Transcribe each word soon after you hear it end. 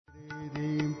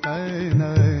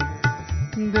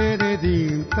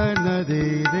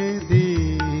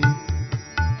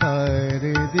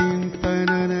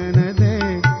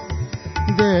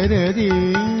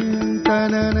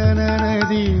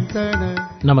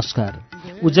नमस्कार।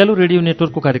 उज्यालो रेडियो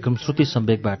नेटवर्कको कार्यक्रम श्रुति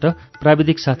सम्वेकबाट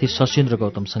प्राविधिक साथी सशिन्द्र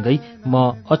गौतमसँगै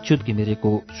म अच्युत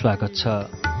घिमिरेको स्वागत छ।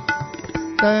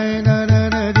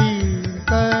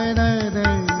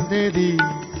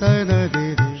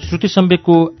 श्रुति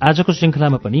सम्वेकको आजको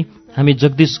श्रृङ्खलामा पनि हामी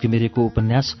जगदीश घिमिरेको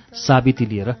उपन्यास साबिती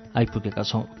लिएर आइपुगेका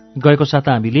छौं। गएको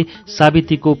साता हामीले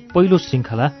साबितीको पहिलो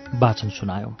श्रृङ्खला वाचन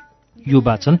सुनायौं। यो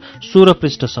वाचन 16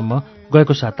 पृष्ठसम्म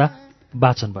गएको साता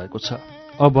वाचन भएको छ।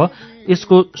 अब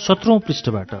यसको 17औं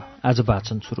पृष्ठबाट आज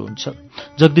वाचन सुरु हुन्छ।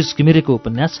 जगदीश घिमिरेको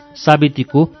उपन्यास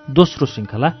साबितीको दोस्रो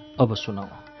श्रृङ्खला अब सुनौ।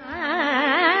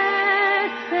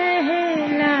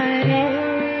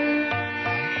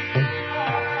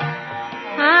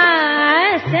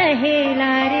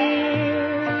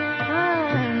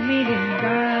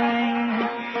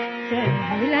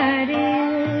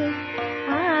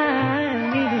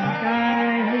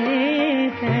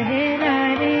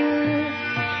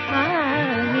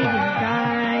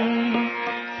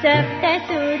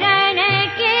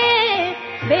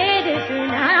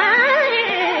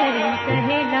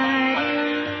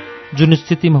 जुन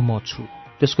स्थितिमा म छु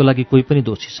त्यसको लागि कोही पनि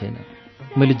दोषी छैन।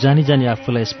 मैले जानी जानी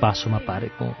आफूलाई यस पासोमा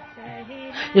पारेको हुँ।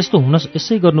 यस्तो हुन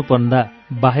यसै गर्नुपर्दा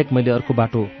बाहेक मैले अर्को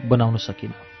बाटो बनाउन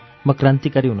सकिनँ। म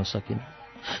क्रान्तिकारी हुन सकिनँ।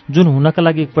 जुन हुनका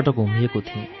लागि एकपटक होमिएको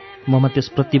थिएँ, ममा त्यस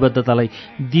प्रतिबद्धतालाई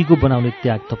दिगो बनाउने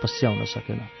त्याग तपस्या हुन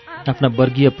सकेन। आफ्ना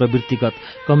वर्गीय प्रवृत्तिगत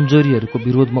कमजोरीहरूको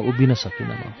विरोधमा उभिन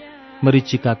सकिनँ। म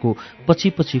मरीचिकाको पछि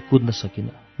पछि कुद्न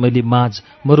सकिनँ। मैले माझ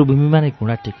मरुभूमिमा नै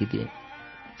घुँडा टेकिदिएँ।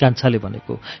 कान्छाले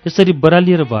भनेको यसरी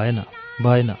बरालिएर भएन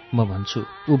म भन्छु।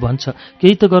 ऊ भन्छ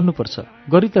केही त गर्नुपर्छ।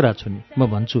 गरि त राछु नि। म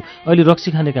भन्छु अहिले रक्सी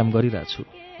खाने काम गरिरहेछु।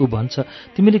 ऊ भन्छ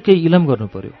तिमीले केही इलम गर्नु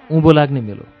पर्यो। उँभो लाग्ने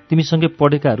मेलो। तिमीसँगै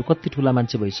पढेकाहरू कति ठुला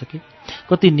मान्छे भइसके,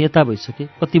 कति नेता भइसके,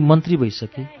 कति मन्त्री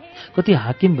भइसके, कति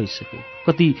हाकिम भइसके,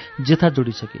 कति जेठा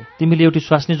जोडिसके। तिमीले एउटी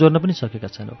स्वास्नी जोड्न पनि सकेका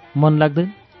छैनौ। मन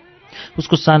लाग्दैन?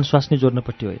 उसको सान स्वास्नी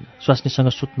जोड्नपट्टि होइन, स्वास्नीसँग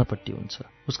सुत्नपट्टि हुन्छ।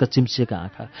 उसका चिम्सिएका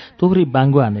आँखा, तोरी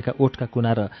बाङ्गो हानेका ओठका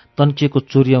कुना र तन्किएको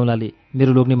चोरियाउलाले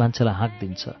मेरो लोग्ने मान्छेलाई हाँक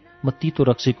दिन्छ। म तितो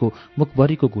रक्सीको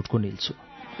मुखभरिको घुटको निल्छु।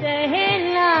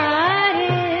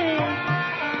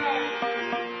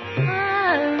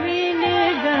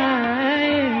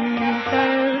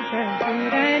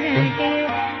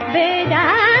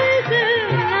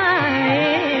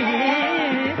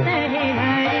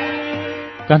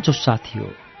 कान्छो साथी हो।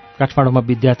 काठमाडौँमा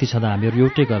विद्यार्थी छँदा हामीहरू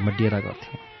एउटै घरमा डेरा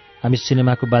गर्थ्यौँ। हामी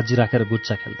सिनेमाको बाजी राखेर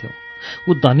गुच्चा खेल्थ्यौँ।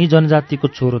 ऊ धनी जनजातिको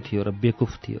छोरो थियो र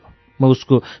बेकुफ थियो। म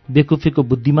उसको बेकुफीको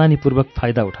बुद्धिमानीपूर्वक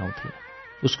फाइदा उठाउँथेँ।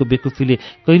 उसको बेकुफीले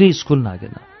कहिल्यै स्कुल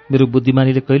नागेन। मेरो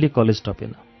बुद्धिमानीले कहिल्यै कलेज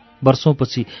टपेन।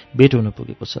 वर्षौँपछि भेट हुन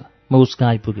पुगेको छ। म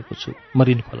उसकहाँ आइपुगेको छु,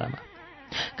 मरिन खोलामा।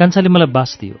 कान्छाले मलाई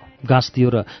बास दियो, घाँस दियो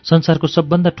र संसारको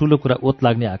सबभन्दा ठूलो कुरा ओत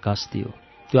लाग्ने आकाश दियो।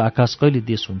 त्यो आकाश कहिले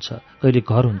देश हुन्छ, कहिले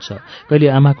घर हुन्छ, कहिले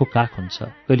आमाको काख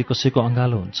हुन्छ, कहिले कसैको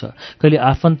अँगालो हुन्छ, कहिले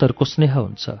आफन्तहरूको स्नेह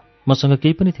हुन्छ। मसँग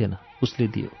केही पनि थिएन,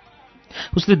 उसले दियो।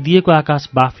 उसले दिएको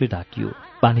आकाश बाफले ढाकियो,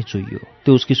 पानी चुइयो।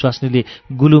 त्यो उसकी स्वास्नीले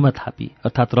गुलुमा थापी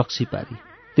अर्थात् रक्सी पारी।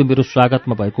 त्यो मेरो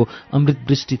स्वागतमा भएको अमृत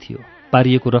वृष्टि थियो,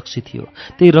 पारिएको रक्सी थियो।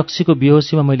 त्यही रक्सीको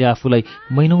बेहोसीमा मैले आफूलाई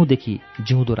महिनौदेखि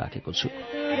जिउँदो राखेको छु।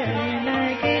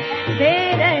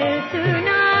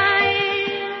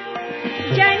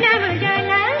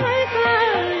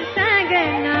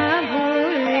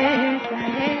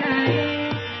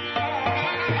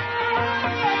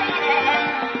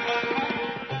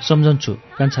 सम्झन्छु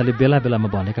कान्छाले बेला बेलामा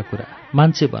भनेका कुरा।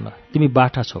 मान्छे बन, तिमी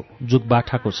बाठा छौ, जुग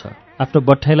बाठाको छ। आफ्नो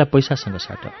बट्ठाइलाई पैसासँग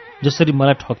साट। जसरी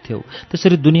मलाई ठग्थ्यौ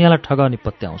त्यसरी दुनियाँलाई ठगाउने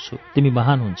पत्याउँछु। तिमी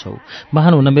महान हुन्छौ।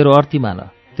 महान हुन मेरो अर्थी मान।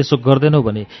 त्यसो गर्दैनौ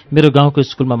भने मेरो गाउँको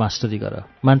स्कुलमा मास्टरी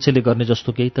गर। मान्छेले गर्ने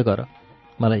जस्तो केही त गर।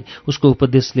 मलाई उसको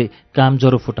उपदेशले काम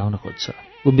जरो फुटाउन खोज्छ।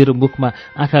 ऊ मेरो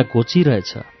मुखमा आँखा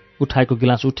घोचिरहेछ। उठाएको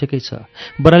गिलास उठेकै छ।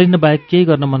 बरालिन बाहेक केही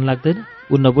गर्न मन लाग्दैन।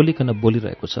 ऊ नबोलिकन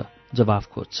बोलिरहेको छ, जवाफ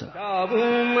खोज्छ।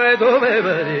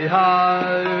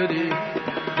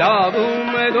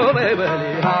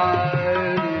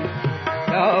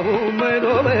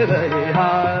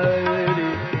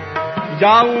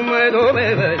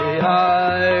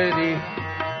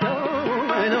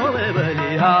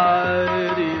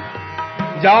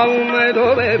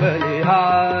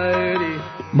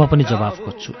 म पनि जवाफ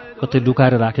खोज्छु। कतै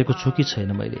लुकाएर राखेको छु कि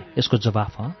छैन मैले यसको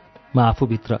जवाफ? म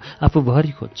आफूभित्र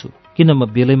आफूभरि खोज्छु। किन म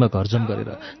बेलैमा घरजम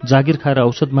गरेर जागिर खाएर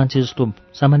औषध मान्छे जस्तो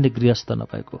सामान्य गृहस्थ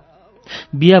नभएको?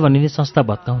 बिहा भनिने संस्था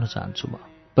भत्काउन चाहन्छु।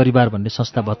 परिवार भन्ने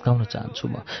संस्था भत्काउन चाहन्छु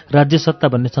म। राज्य सत्ता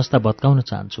भन्ने संस्था भत्काउन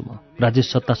चाहन्छु म। राज्य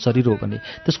सत्ता शरीर हो भने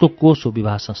त्यसको कोष हो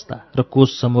विवाह संस्था र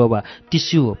कोष समूह वा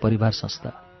टिस्यु हो परिवार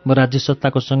संस्था। म राज्य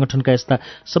सत्ताको संगठनका यस्ता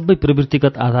सबै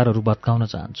प्रवृत्तिगत आधारहरू भत्काउन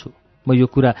चाहन्छु। म यो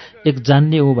कुरा एक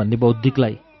जान्ने हो भन्ने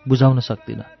बौद्धिकलाई बुझाउन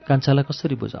सक्दिनँ। कान्छालाई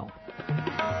कसरी बुझाउँ?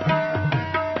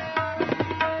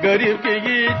 गरीब की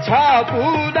इच्छा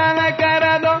पूरा न कर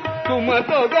दो तुम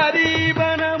तो गरीब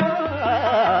न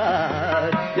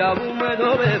जाऊं मैं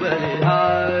धोबे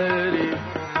बलिहारी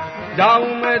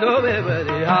जाऊं मैं धोबे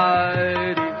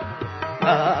बलिहारी।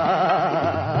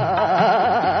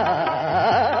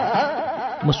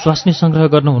 म स्वास्नी संग्रह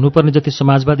गर्न हुनुपर्ने जति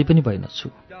समाजवादी पनि भइनछु,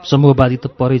 समूहवादी त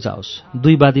परै जाओस्,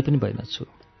 दुईवादी पनि भइनछु,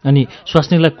 अनि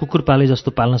स्वास्नीलाई कुकुर पाले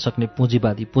जस्तो पाल्न सक्ने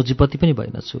पुँजीवादी पुँजीपति पनि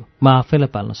भइनछु। म आफैलाई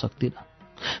पाल्न सक्दिनँ।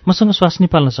 मसँग स्वास्नी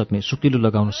पाल्न सक्ने, सुकिलो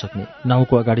लगाउन सक्ने,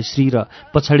 नाउँको अगाडि श्री र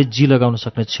पछाडि जी लगाउन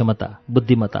सक्ने क्षमता,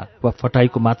 बुद्धिमत्ता वा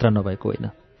फटाइको मात्रा नभएको होइन।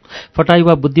 फटाइ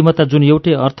वा बुद्धिमत्ता जुन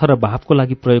एउटै अर्थ र भावको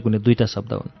लागि प्रयोग हुने दुईटा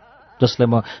शब्द हुन्, जसलाई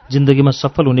म जिन्दगीमा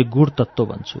सफल हुने गुण तत्त्व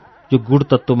भन्छु। यो गुण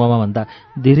तत्त्व ममा भन्दा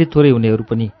धेरै थोरै हुनेहरू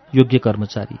पनि योग्य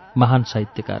कर्मचारी, महान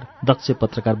साहित्यकार, दक्ष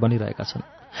पत्रकार बनिरहेका छन्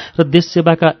र देश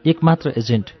सेवाका एकमात्र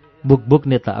एजेन्ट, बुकबुक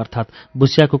नेता अर्थात्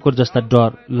बुस्या कुकुर जस्ता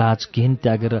डर, लाज, घिन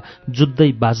त्यागेर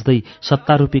जुत्दै बाज्दै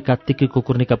सत्तारूपी कात्तिके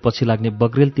कुकुर्नीका पछि लाग्ने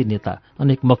बग्रेलती नेता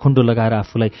अनेक मखुण्डो लगाएर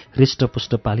आफूलाई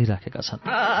हृष्टपुष्ट पालिराखेका छन्।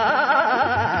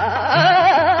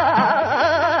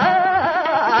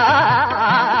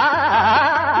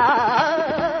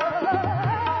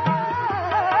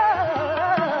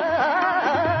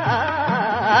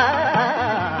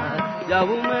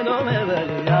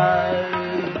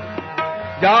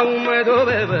 जाऊं मैं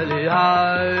धोबे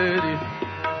बलिहारी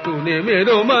तूने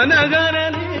मेरो मन घर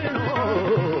लियो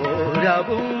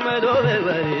जाऊं मैं धोबे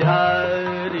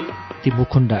बलिहारी। ती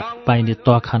मुखुण्डा पाइने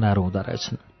तहखानाहरू हुँदो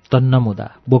रहेछन्। तन्नम हुँदा,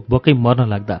 बोकबोकै मर्न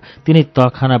लाग्दा तिनै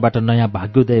तहखानाबाट नयाँ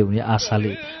भाग्योदय हुने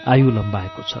आशाले आयु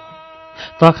लम्बाएको छ।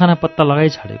 तहखाना पत्ता लगाइ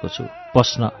छाडेको छु,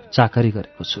 पस्न चाकरी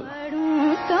गरेको छु।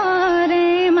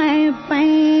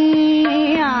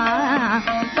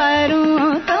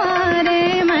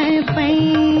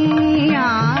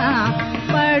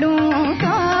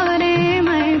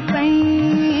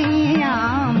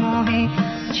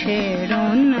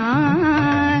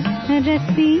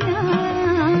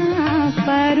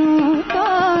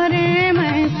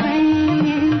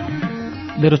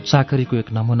 मेरो चाकरीको एक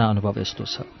नमुना अनुभव यस्तो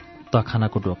छ।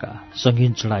 तहखानाको ढोका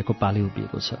सङ्गीन चढाएको पाले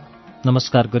उभिएको छ।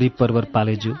 नमस्कार गरिब परिवार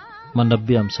पालेज्यू, म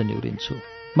 90 अंश निउरिन्छु।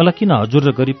 मलाई किन हजुर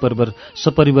र गरिब परिवार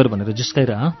सपरिवार भनेर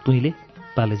जिस्काइरह तुइले?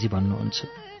 पालेजी भन्नुहुन्छ।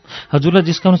 हजुरलाई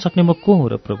जिस्काउन सक्ने म को हुँ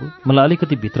र प्रभु? मलाई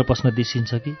अलिकति भित्र पस्न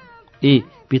दिसिन्छ कि? ए,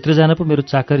 भित्र जान पो मेरो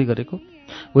चाकरी गरेको?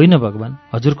 होइन भगवान,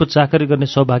 हजुरको चाकरी गर्ने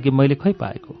सौभाग्य मैले खै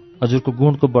पाएको? हजुरको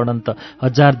गुणको वर्णन त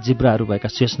हजार जिब्राहरू भएका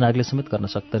शेषनागले समेत गर्न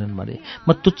सक्दैनन् भने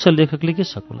म तुच्छ लेखकले के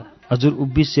सकुला? हजुर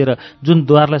उभिसिएर जुन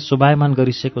द्वारलाई शोभायमान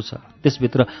गरिसकेको छ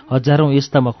त्यसभित्र हजारौं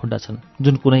यस्ता मखुण्डा छन्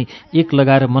जुन कुनै एक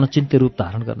लगाएर मनचिन्त्य रूप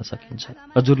धारण गर्न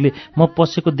सकिन्छ। हजुरले म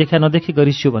पसेको देखा नदेखी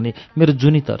गरिसियो भने मेरो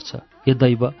जुनी तर्छ। हे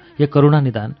दैव, हे करुणा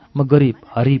निदान, म गरिब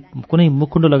हरिब कुनै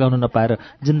मुखुण्डो लगाउन नपाएर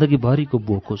जिन्दगीभरिको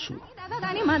बोको छु।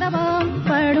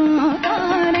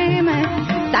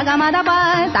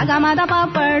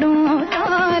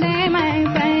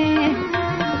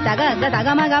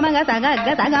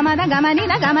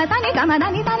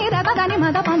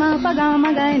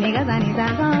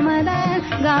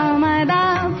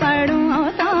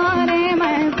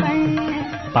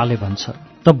 पाले भन्छ,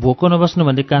 त भोको नबस्नु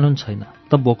भन्ने कानुन छैन,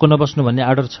 त भोको नबस्नु भन्ने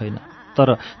आर्डर छैन,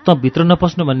 तर त भित्र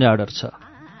नपस्नु भन्ने आर्डर छ।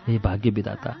 हे भाग्य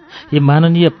विधाता, हे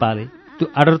माननीय पाले, त्यो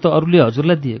आर्डर त अरूले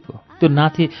हजुरलाई दिएको, त्यो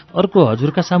नाथे अर्को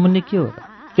हजुरका सामुन्ने के हो र?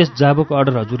 त्यस जाबोको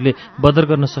अर्डर हजुरले बदर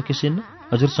गर्न सकिसिन्न?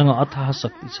 हजुरसँग अथाह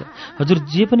शक्ति छ, हजुर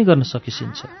जे पनि गर्न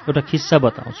सकिसिन्छ। एउटा किस्सा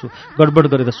बताउँछु, गडबड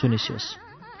गरेर सुनिसियोस्।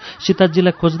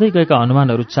 सीताजीलाई खोज्दै गएका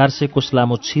हनुमानहरू 400 कोस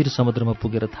लामो क्षीर समुद्रमा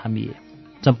पुगेर थामिए।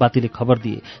 चम्पातीले खबर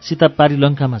दिए सीता पारी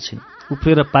लङ्कामा छिन्।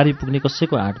 उफ्रेर पारी पुग्ने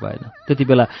कसैको आँट भएन। त्यति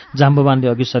बेला जाम्बवानले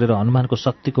अघि सरेर हनुमानको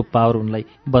शक्तिको पावर उनलाई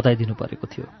बताइदिनु परेको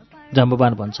थियो।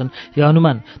 जाम्बवान भन्छन्, हे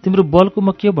हनुमान, तिम्रो बलको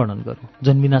म के वर्णन गरौँ?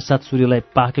 जन्मिना साथ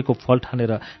सूर्यलाई पाकेको फल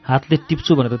ठानेर हातले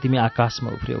टिप्छु भनेर तिमी आकाशमा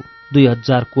उफ्र्यौ,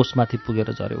 2000 कोसमाथि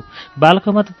पुगेर झर्यौ।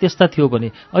 बालकमा त त्यस्ता थियो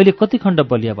भने अहिले कति खण्ड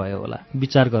बलिया भयो होला?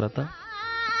 विचार गर त।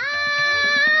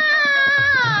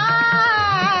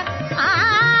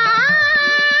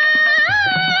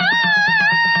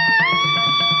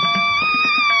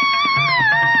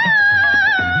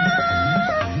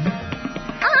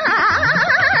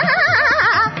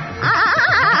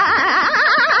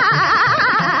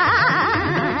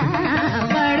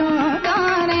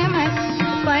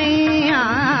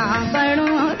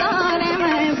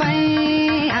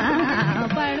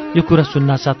 यो कुरा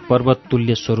सुन्नासाथ पर्वत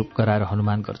तुल्य स्वरूप गराएर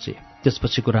हनुमान गर्छे।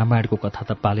 त्यसपछिको रामायणको कथा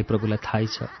त पाले प्रभुलाई थाहै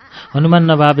छ। हनुमान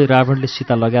नभावे रावणले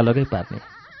सीता लगै पार्ने।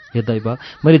 हे दैव,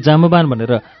 मैले जाम्बवान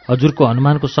भनेर हजुरको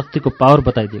हनुमानको शक्तिको पावर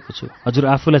बताइदिएको छु।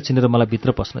 हजुर आफूलाई चिनेर मलाई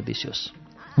भित्र पस्न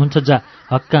दिसियोस्। हुन्छ जा,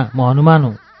 हक्का म हनुमान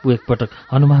हुँ। ऊ एकपटक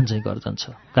हनुमान झैँ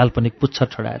गर्जन्छ। काल्पनिक पुच्छर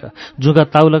ठडाएर जुगा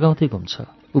ताउ लगाउँदै घुम्छ।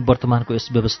 ऊ वर्तमानको यस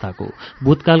व्यवस्थाको,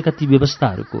 भूतकालका ती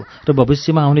व्यवस्थाहरूको र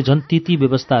भविष्यमा आउने झन् ती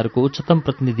व्यवस्थाहरूको उच्चतम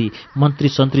प्रतिनिधि, मन्त्री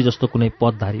सन्त्री जस्तो कुनै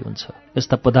पदधारी हुन्छ।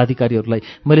 यस्ता पदाधिकारीहरूलाई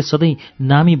मैले सधैँ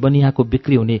नामी बनियाको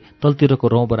बिक्री हुने तलतिरको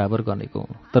रौँ बराबर गनेको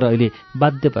हुँ। तर अहिले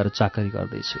बाध्य भएर चाकरी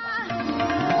गर्दैछु।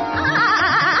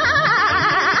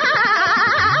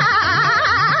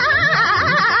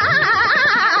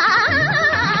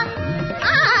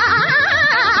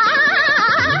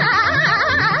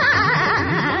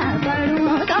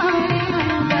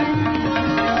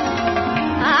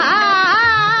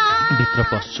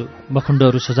 पस्छु।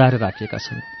 मखुण्डहरू सजाएर राखिएका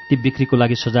छन्। ती बिक्रीको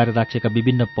लागि सजाएर राखिएका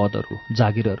विभिन्न पदहरू,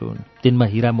 जागिरहरू हुन्। तिनमा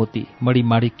हिरा मोती, मणि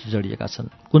माणिक जडिएका छन्।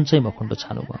 कुन चाहिँ मखुण्ड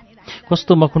छानु म?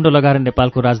 कस्तो मखुण्ड लगाएर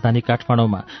नेपालको राजधानी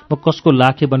काठमाडौँमा म कसको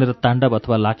लाखे बनेर ताण्डव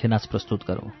अथवा लाखे नाच प्रस्तुत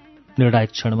गरौँ?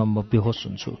 निर्णायक क्षणमा म बेहोस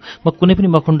हुन्छु। म कुनै पनि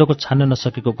मखुण्डको छान्न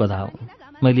नसकेको गधा हुँ।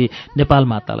 मैले नेपाल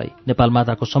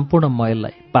माताको सम्पूर्ण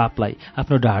मैललाई, पापलाई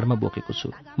आफ्नो ढाडमा बोकेको छु।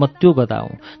 म त्यो गधा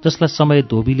हुँ जसलाई समय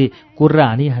धोबीले कोर्रा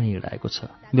हानी हिँडाएको छ।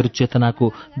 मेरो चेतनाको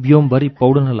व्योमभरि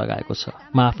पौडन लगाएको छ।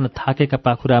 म आफ्ना थाकेका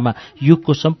पाखुरामा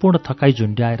युगको सम्पूर्ण थकाइ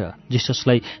झुन्ड्याएर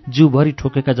जिससलाई जिउभरि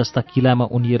ठोकेका जस्ता किलामा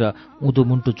उनिएर उँधो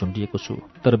मुन्टो झुन्डिएको छु।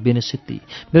 तर बेनसित्ती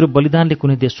मेरो बलिदानले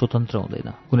कुनै देश स्वतन्त्र हुँदैन,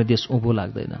 कुनै देश उँभो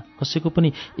लाग्दैन, कसैको पनि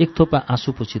एक थोपा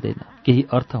आँसु पुछिँदैन, केही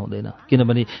अर्थ हुँदैन,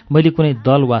 किनभने मैले कुनै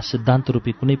दल वा सिद्धान्त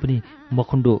रूपी कुनै पनि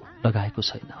मखुण्डो लगाएको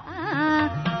छैन।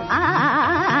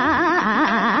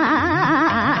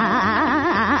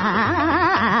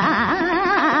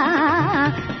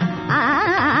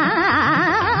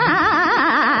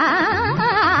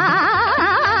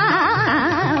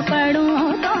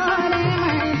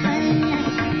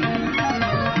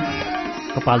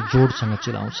 कपाल जोडसँग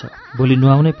चिलाउँछ। भोलि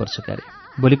नुहाउनै पर्छ क्यारे।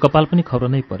 भोलि कपाल पनि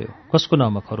खौरनै पर्यो। कसको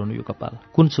नाउँमा खौरनु यो कपाल?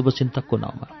 कुन शुभचिन्तकको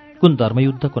नाउँमा? कुन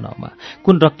धर्मयुद्धको नाउँमा?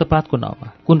 कुन रक्तपातको नाउँमा?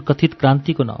 कुन कथित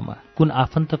क्रान्तिको नाउँमा? कुन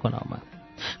आफन्तको नाउँमा?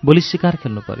 भोलि शिकार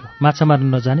खेल्नु पर्यो। माछा मार्न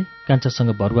नजाने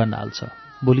कान्छासँग भरुवा नाल्छ।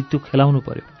 भोलि त्यो खेलाउनु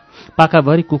पर्यो।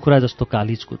 पाखाभरि कुखुरा जस्तो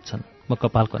कालिज कुद्छन्। म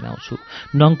कपाल कन्याउँछु।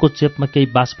 नङको चेपमा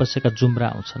केही बास बसेका जुम्रा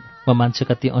आउँछन्। म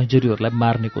मान्छेका ती ऐँजरीहरूलाई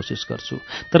मार्ने कोसिस गर्छु,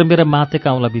 तर मेरा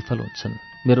मातेका औँला विफल हुन्छन्।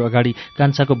 मेरो अगाडि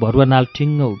कान्छाको भरुवा नाल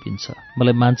ठिङ्ग उभिन्छ।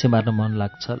 मलाई मान्छे मार्न मन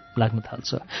लाग्न थाल्छ।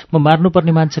 म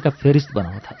मार्नुपर्ने मान्छेका फेरिस्त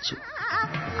बनाउन थाल्छु।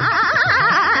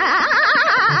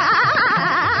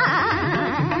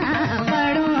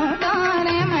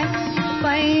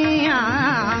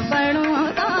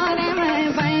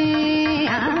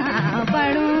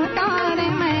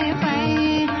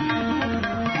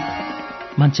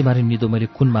 मान्छे मारी निदो मैले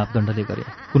कुन मापदण्डले गरेँ?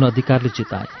 कुन अधिकारले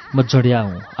चिताएँ? म जडिया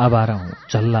हुँ, आवारा हुँ,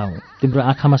 झल्ला हुँ। तिम्रो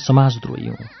आँखामा समाजद्रोही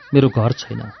हुँ। मेरो घर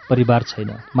छैन, परिवार छैन,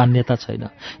 मान्यता छैन,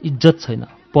 इज्जत छैन,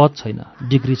 पद छैन,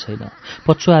 डिग्री छैन,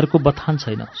 पछुवाहरूको बथान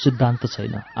छैन, सिद्धान्त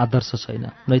छैन, आदर्श छैन,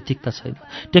 नैतिकता छैन,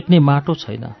 टेक्ने माटो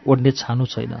छैन, ओड्ने छानो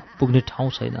छैन, पुग्ने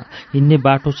ठाउँ छैन, हिँड्ने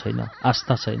बाटो छैन,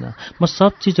 आस्था छैन। म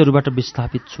सब चिजहरूबाट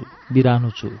विस्थापित छु, बिरानो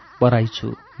छु, पराई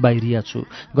छु, बाहिरिया छु,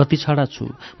 गतिछाडा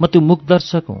छु। म त्यो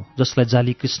मुखदर्शक हुँ जसलाई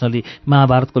जाली कृष्णले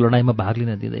महाभारतको लडाईँमा भाग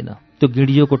लिन दिँदैन। त्यो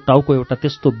गिडियोको टाउको एउटा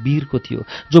त्यस्तो वीरको थियो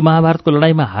जो महाभारतको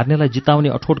लडाईँमा हार्नेलाई जिताउने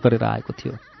अठोट गरेर आएको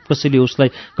थियो। कसैले उसलाई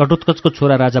घटोत्कचको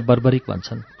छोरा राजा बर्बरिक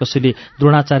भन्छन्, कसैले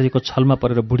द्रोणाचार्यको छलमा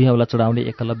परेर बुढियाउला चढाउने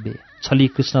एकलव्य। छली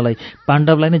कृष्णलाई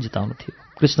पाण्डवलाई नै जिताउनु थियो।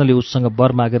 कृष्णले उससँग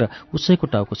वर मागेर उसैको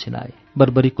टाउको छिनाए।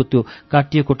 बर्बरिकको त्यो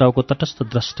काटिएको टाउको तटस्थ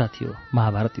द्रष्टा थियो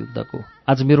महाभारत युद्धको।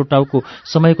 आज मेरो टाउको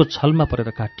समयको छलमा परेर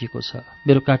काटिएको छ।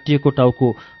 मेरो काटिएको टाउको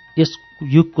यस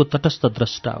युगको तटस्थ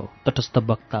द्रष्टा हो, तटस्थ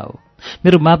वक्ता हो।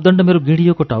 मेरो मापदण्ड मेरो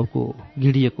गिडिएको टाउको हो,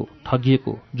 गिडिएको,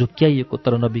 ठगिएको, झुक्क्याइएको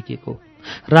तर नबिकेको।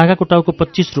 रागाको टाउको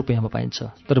 25 रुपियाँमा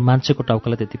पाइन्छ, तर मान्छेको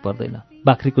टाउकोलाई त्यति पर्दैन।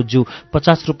 बाख्रीको जिउ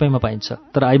 50 रुपियाँमा पाइन्छ,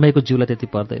 तर आइमाईको जिउलाई त्यति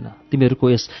पर्दैन। तिमीहरूको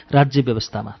यस राज्य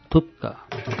व्यवस्थामा थुक्क।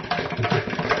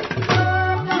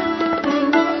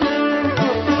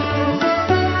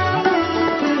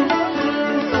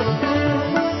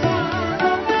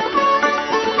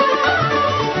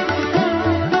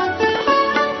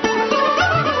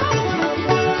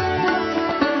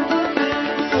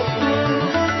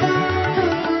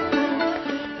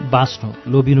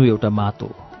 बाँच्नु लोभिनु एउटा मात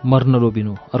हो, मर्न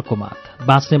लोभिनु अर्को मात।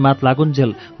 बाँच्ने मात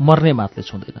लागुन्जेल मर्ने मातले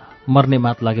छुँदैन, मर्ने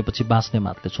मात लागेपछि बाँच्ने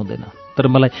मातले छुँदैन। तर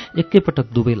मलाई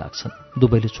एकैपटक दुवै लाग्छन्,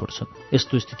 दुवैले छोड्छन्।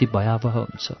 यस्तो स्थिति भयावह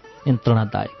हुन्छ,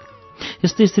 यन्त्रणादायक।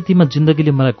 यस्तै स्थितिमा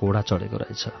जिन्दगीले मलाई घोडा चढेको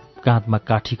रहेछ। काँधमा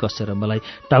काठी कसेर मलाई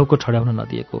टाउको ठड्याउन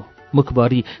नदिएको,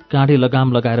 मुखभरि काँडे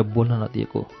लगाम लगाएर बोल्न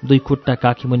नदिएको, दुई खुट्टा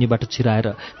काखीमुनिबाट छिराएर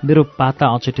मेरो पाता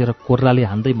अचेटेर कोर्राले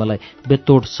हान्दै मलाई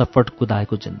बेतोड सपट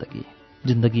कुदाएको जिन्दगी।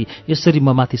 जिन्दगी यसरी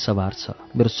ममाथि सवार छ।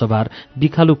 मेरो सवार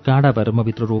बिखालु काँडा भएर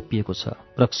मभित्र रोपिएको छ।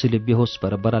 रक्सीले बेहोस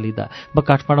भएर बरालिँदा म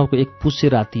काठमाडौँको एक पुसे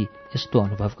राति यस्तो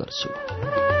अनुभव गर्छु।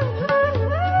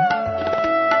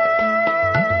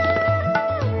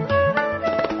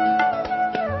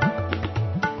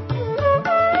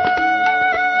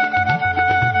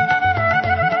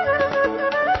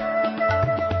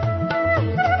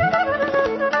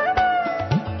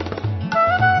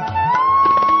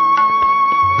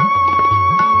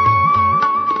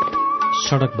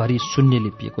 सडकभरि शून्य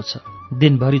लिपिएको छ।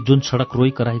 दिनभरि जुन सडक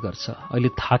रोइ कराई गर्छ अहिले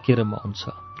थाकेर म हुन्छ।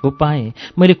 हो पाएँ,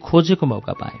 मैले खोजेको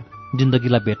मौका पाएँ।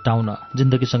 जिन्दगीलाई भेट्टाउन,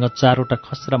 जिन्दगीसँग चारवटा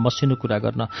खस्रा मसिनो कुरा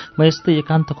गर्न म यस्तै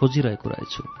एकान्त खोजिरहेको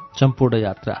रहेछु। सम्पूर्ण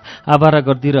यात्रा आवारा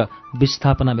गर्दी र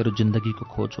विस्थापना मेरो जिन्दगीको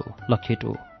खोज हो, लखेट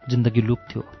हो। जिन्दगी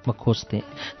लुक्थ्यो, म खोज्थेँ।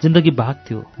 जिन्दगी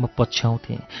भाग्थ्यो, म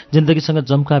पछ्याउँथेँ। जिन्दगीसँग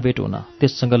जम्का भेट हुन,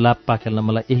 त्यससँग लाप्पा खेल्न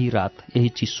मलाई यही रात, यही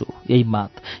चिसो, यही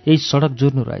मात, यही सडक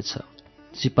जोड्नु रहेछ।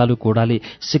 सिपालु घोडाले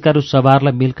सिकारु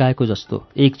सवारलाई मिल्काएको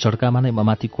जस्तो एक झड्कामा नै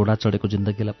ममाथि घोडा चढेको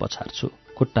जिन्दगीलाई पछार्छु।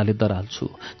 खुट्टाले दराल्छु,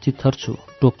 चिथर्छु,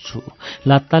 टोक्छु,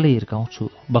 लात्ताले हिर्काउँछु,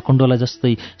 बकुण्डोलाई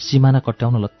जस्तै सिमाना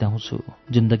कट्याउन लत्याउँछु।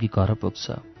 जिन्दगी घर पुग्छ,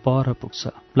 पर पुग्छ।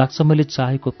 लाग्छ मैले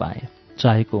चाहेको पाएँ,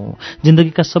 चाहेको हुँ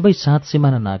जिन्दगीका सबै साथ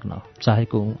सिमाना नाग्न।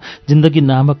 चाहेको हुँ जिन्दगी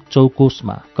नामक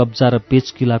चौकोसमा कब्जा र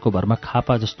पेचकिलाको भरमा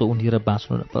खापा जस्तो उनिएर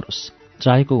बाँच्नु नपरोस्।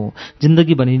 चाहेको हुँ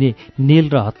जिन्दगी भनिने नेल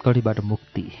र हत्कडीबाट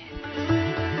मुक्ति।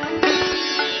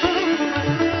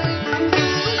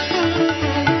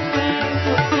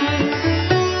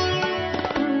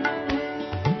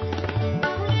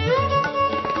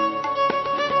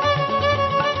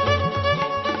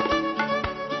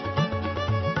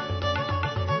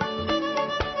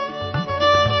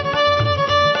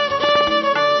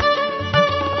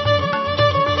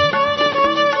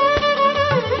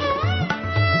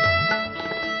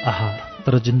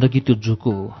 तर जिन्दगी त्यो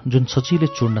जुको हो जुन सजिलै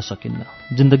चुड्न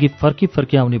सकिन्न। जिन्दगी फर्की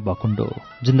फर्की आउने भकुण्डो हो।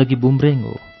 जिन्दगी बुमरेङ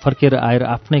हो, फर्केर आएर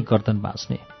आफ्नै गर्दन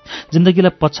बाँच्ने।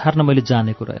 जिन्दगीलाई पछार्न मैले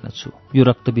जानेको रहेनछु। यो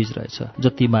रक्तबीज रहेछ,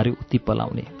 जति मार्यो उति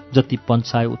पलाउने, जति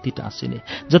पन्छायो उति टाँसिने,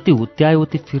 जति हुत्यायो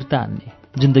उति फिर्ता आन्ने।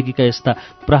 जिन्दगीका यस्ता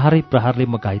प्रहारै प्रहारले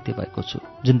म घाइते भएको छु।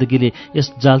 जिन्दगीले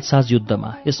यस जालसाज युद्धमा,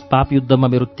 यस पाप युद्धमा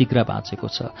मेरो तिग्रा बाँचेको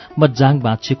छ। म जाङ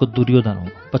बाँचिएको दुर्योधन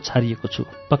हुँ, पछारिएको छु,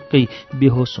 पक्कै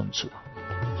बेहोस हुन्छु।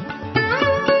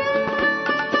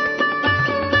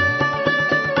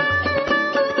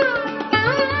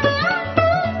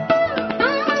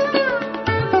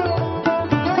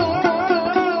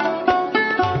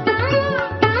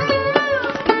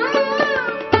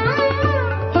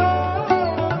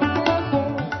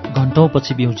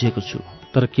 घण्टौँपछि बिउजिएको छु,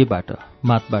 तर केबाट?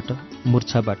 मातबाट,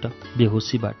 मूर्छाबाट,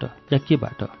 बेहोसीबाट या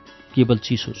केबाट? केवल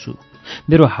चिसो छु।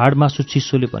 मेरो हाड मासु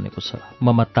चिसोले बनेको छ।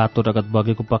 ममा तातो रगत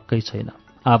बगेको पक्कै छैन।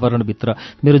 आवरणभित्र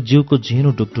मेरो जिउको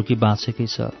झिनो ढुकढुकी बाँचेकै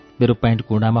छ। मेरो प्यान्ट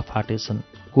घुँडामा फाटेछन्,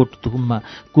 कोट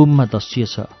कुममा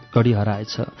दसिएछ, घडी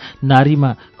हराएछ। नारीमा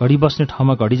घडी बस्ने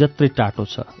ठाउँमा घडी जत्रै टाटो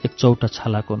छ। एक चौटा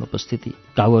छालाको अनुपस्थिति,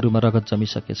 घाउहरूमा रगत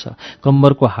जमिसकेछ,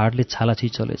 कम्मरको हाडले छाला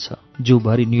छिचलेछ,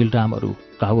 जिउभरि नीलरामहरू,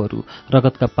 घाउहरू,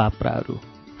 रगतका पाप्राहरू।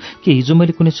 के हिजो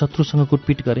मैले कुनै शत्रुसँग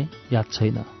कुटपिट गरेँ? याद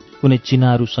छैन। कुनै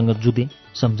चिनाहरूसँग जुधेँ?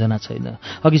 सम्झना छैन।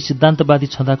 अघि सिद्धान्तवादी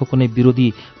छँदाको कुनै विरोधी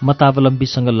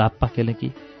मतावलम्बीसँग लाप्पा खेलेँ कि?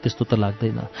 त्यस्तो त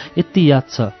लाग्दैन। यति याद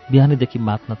छ, बिहानैदेखि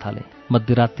मात्न थालेँ।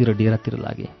 मध्यराततिर डेरातिर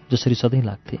लागेँ, जसरी सधैँ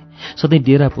लाग्थेँ। सधैँ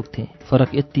डेरा पुग्थेँ।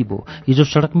 फरक यति भयो, हिजो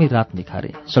सडकमै रात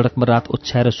निखारे। सडकमा रात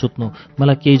ओछ्याएर सुत्नु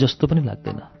मलाई केही जस्तो पनि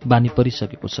लाग्दैन। बानी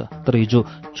परिसकेको छ, तर हिजो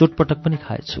चोटपटक पनि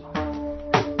खाएछु।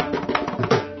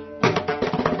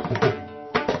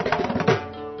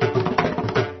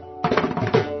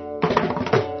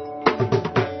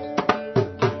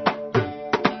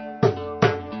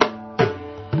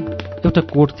 एउटा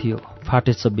कोट थियो,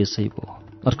 फाटेछ बेसै भयो।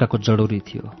 अर्काको जडोरी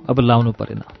थियो, अब लाउनु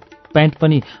परेन। प्यान्ट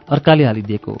पनि अर्काले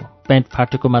हालिदिएको हो। प्यान्ट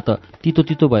फाटेकोमा त तितो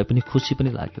तितो भए पनि खुसी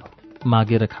पनि लाग्यो।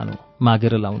 मागेर खानु,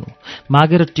 मागेर लाउनु,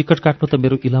 मागेर टिकट काट्नु त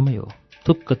मेरो इलमै हो।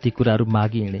 थुक्क ती कुराहरू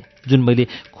मागी हिँडे जुन मैले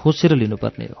खोसेर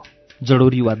लिनुपर्ने हो।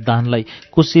 जडोरी वा दानलाई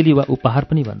कोसेली वा उपहार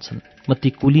पनि भन्छन्। म ती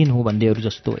कुलीन हुँ भन्नेहरू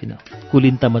जस्तो होइन।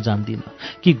 कुलीनता म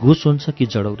जान्दिनँ कि घुस हुन्छ कि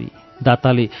जडौरी।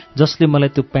 दाताले जसले मलाई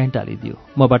त्यो प्यान्ट हालिदियो,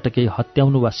 मबाट केही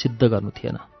हत्याउनु वा सिद्ध गर्नु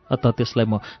थिएन, अत त्यसलाई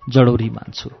म जडौरी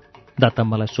मान्छु। दाता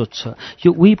मलाई सोध्छ,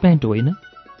 यो उही प्यान्ट होइन?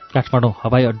 काठमाडौँ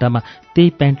हवाई अड्डामा त्यही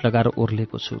प्यान्ट लगाएर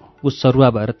ओर्लेको छु। ऊ सरुवा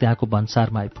भएर त्यहाँको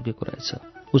भन्सारमा आइपुगेको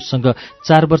रहेछ। उससँग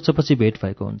 4 वर्षपछि भेट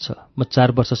भएको हुन्छ। म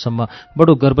 4 वर्षसम्म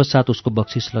बडो गर्वसाथ उसको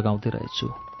बक्सिस लगाउँदै रहेछु।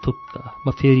 थुक्क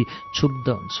म फेरि क्षुब्ध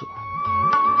हुन्छु।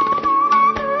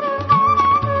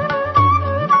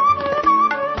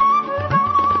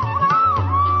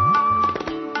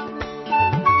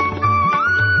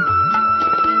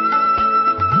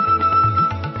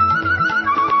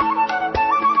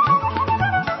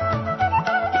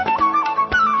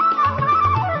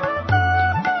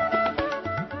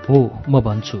 हो म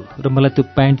भन्छु र मलाई त्यो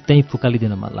प्यान्ट त्यहीँ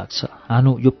फुकालिदिन मन लाग्छ।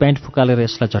 हानु, यो प्यान्ट फुकालेर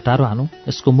यसलाई झटारो हानु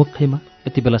यसको मुखैमा।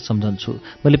 यति बेला सम्झन्छु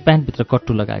मैले प्यान्टभित्र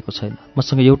कट्टु लगाएको छैन।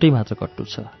 मसँग एउटै मात्र कट्टु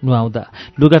छ, नुहाउँदा,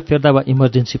 लुगा फेर्दा वा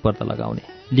इमर्जेन्सी पर्दा लगाउने।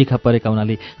 लिखा परेका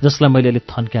हुनाले जसलाई मैले अहिले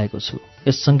थन्क्याएको छु।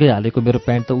 यससँगै हालेको मेरो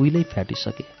प्यान्ट त उहिल्यै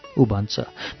फ्याटिसके। ऊ भन्छ,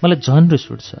 मलाई झन् रिस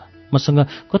उठ्छ।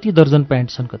 मसँग कति दर्जन प्यान्ट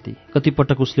छन्, कति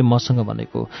पटक उसले मसँग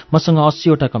भनेको। मसँग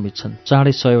 80वटा कमिज छन्,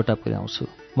 चाँडै 100वटा पुर्याउँछु।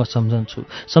 म सम्झन्छु,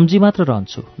 सम्झी मात्र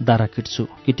रहन्छु, दारा किट्छु,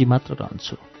 किटी मात्र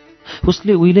रहन्छु।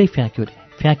 उसले उहिल्यै फ्याँक्यो रे,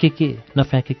 फ्याँके के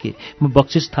नफ्याँके के, म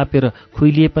बक्सिस थापेर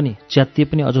खुइलिए पनि च्यातिए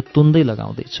पनि अझ तुन्दै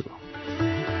लगाउँदैछु।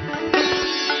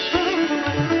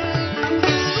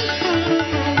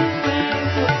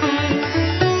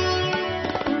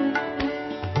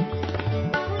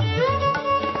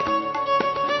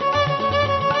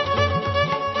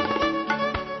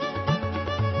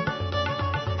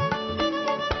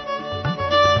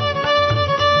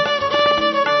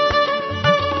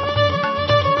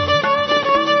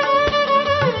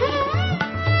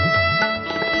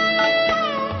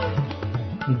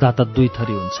 दाता 2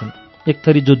 थरी हुन्छन्। एक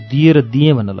थरी जो दिएर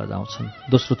दिएँ भन्न लगाउँछन्,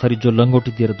 दोस्रो थरी जो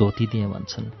लङ्गोटी दिएर धोती दिएँ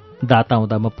भन्छन्। दाता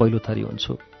हुँदा म पहिलो थरी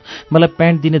हुन्छु। मलाई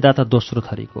प्यान्ट दिने दाता दोस्रो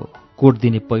थरीको, कोट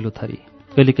दिने पहिलो थरी।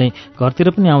 कहिलेकाहीँ घरतिर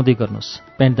पनि आउँदै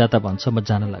गर्नुहोस्, प्यान्ट दाता भन्छ म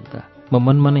जान लाग्दा। म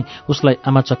मनमा नै उसलाई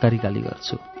आमा चकारी गाली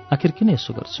गर्छु। आखिर किन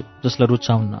यसो गर्छु? जसलाई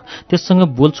रुचाउन्न त्यससँग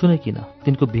बोल्छु नै किन?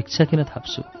 तिनको भिक्षा किन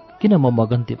थाप्छु? किन म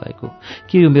मगन्ती भएको?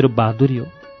 के यो मेरो बहादुरी हो?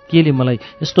 केले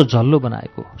मलाई यस्तो झल्लो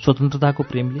बनाएको? स्वतन्त्रताको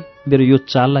प्रेमले? मेरो यो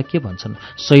चाललाई के भन्छन्?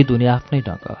 शहीद हुने आफ्नै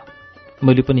ढङ्ग।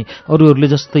 मैले पनि अरूहरूले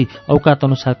जस्तै औकात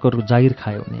अनुसारको जागिर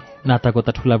खाए हुने।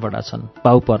 नातागोता ठुला बडा छन्,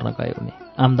 पाउ पर्न गए हुने।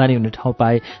 आम्दानी हुने ठाउँ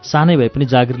पाए सानै भए पनि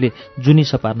जागिरले जुनी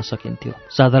सपार्न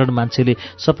सकिन्थ्यो। साधारण मान्छेले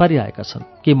सपारी आएका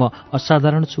छन्। के म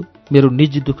असाधारण छु? मेरो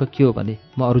निजी दुःख के हो भने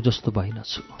म अरू जस्तो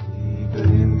भइनछु।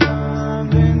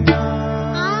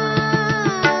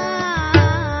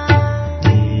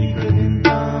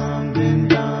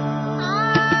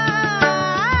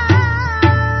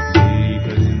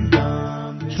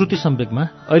 श्रुति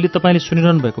सम्वेकमा अहिले तपाईँले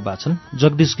सुनिरहनु भएको वाचन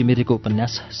जगदीश घिमिरेको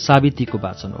उपन्यास साबितीको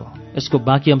वाचन हो। यसको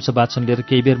बाँकी अंश वाचन लिएर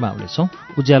केही बेरमा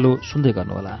आउनेछौँ। उज्यालो सुन्दै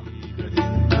गर्नुहोला।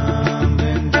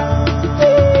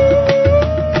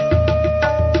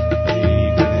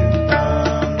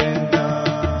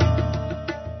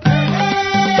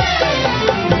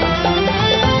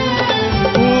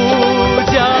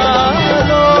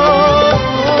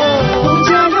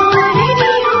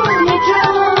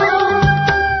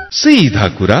 सीधा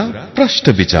कुरा,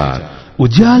 प्रश्न विचार,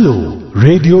 उज्यालो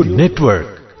रेडियो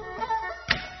नेटवर्क।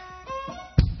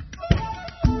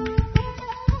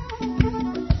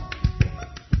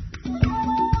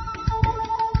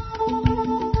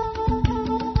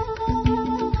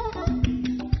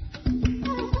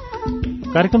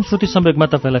 कार्यक्रम श्रुति सम्वेकमा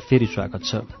तपाईँलाई फेरि स्वागत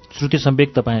छ। श्रुति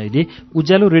सम्वेक तपाईँ अहिले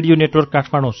उज्यालो रेडियो नेटवर्क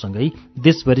काठमाडौँसँगै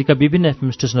देशभरिका विभिन्न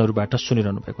एफएम स्टेशनहरूबाट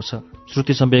सुनिरहनु भएको छ।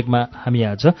 श्रुति सम्वेकमा हामी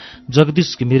आज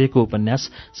जगदीश घिमिरेको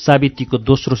उपन्यास साबितीको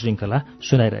दोस्रो श्रृङ्खला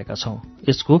सुनाइरहेका छौं।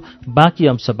 यसको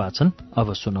बाँकी अंश वाचन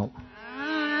अब सुनौ।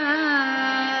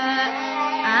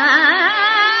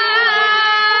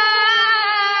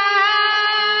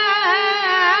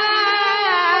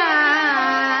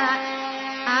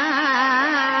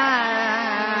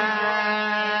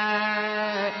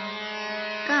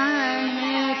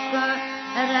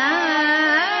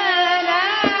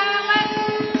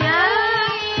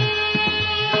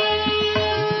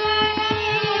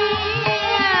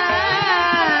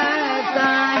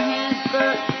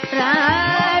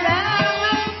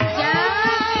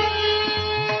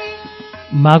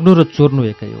 माग्नु र चोर्नु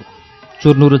एकै हो,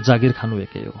 चोर्नु र जागिर खानु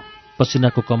एकै हो।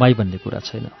 पसिनाको कमाई भन्ने कुरा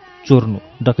छैन। चोर्नु,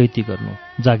 डकैती गर्नु,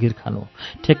 जागिर खानु,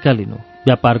 ठेक्का लिनु,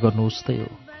 व्यापार गर्नु उस्तै हो।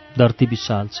 धरती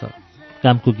विशाल छ,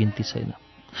 कामको गिन्ती छैन।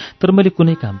 तर मैले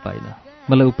कुनै काम पाइनँ।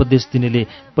 मलाई उपदेश दिनेले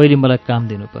पहिले मलाई काम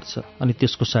दिनुपर्छ, अनि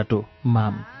त्यसको साटो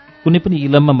माम। कुनै पनि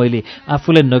इलममा मैले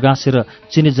आफूलाई नगाँसेर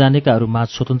चिने जानेकाहरू माझ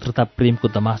स्वतन्त्रता प्रेमको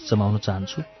दमास जमाउन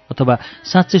चाहन्छु, अथवा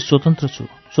साँच्चै स्वतन्त्र छु।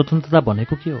 स्वतन्त्रता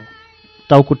भनेको के हो?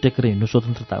 टाउको टेकेर हिँड्नु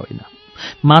स्वतन्त्रता होइन।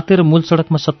 मातेर मूल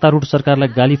सडकमा सत्तारूढ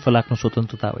सरकारलाई गाली फलाक्नु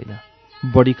स्वतन्त्रता होइन।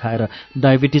 बढी खाएर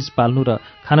डायबिटिज पाल्नु र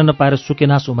खान नपाएर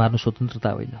सुकेनास उमार्नु स्वतन्त्रता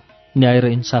होइन। न्याय र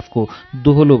इन्साफको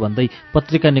दोहोलो भन्दै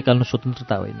पत्रिका निकाल्नु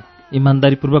स्वतन्त्रता होइन।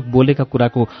 इमान्दारीपूर्वक बोलेका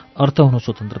कुराको अर्थ हुनु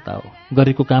स्वतन्त्रता हो।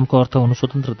 गरेको कामको अर्थ हुनु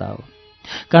स्वतन्त्रता हो।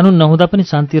 कानुन नहुँदा पनि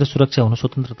शान्ति र सुरक्षा हुनु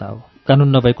स्वतन्त्रता हो। कानुन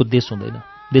नभएको देश हुँदैन,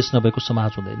 देश नभएको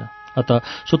समाज हुँदैन। अत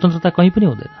स्वतन्त्रता कहीँ पनि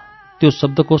हुँदैन, त्यो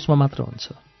शब्दकोशमा मात्र हुन्छ।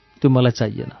 त्यो मलाई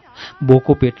चाहिएन।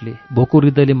 भोको पेटले, भोको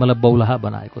हृदयले मलाई बौलाहा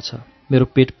बनाएको छ। मेरो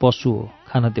पेट पशु हो,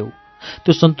 खान देऊ।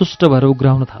 त्यो सन्तुष्ट भएर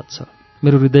उग्राउन थाल्छ।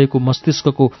 मेरो हृदयको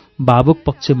मस्तिष्कको भावुक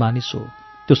पक्ष मानिस हो,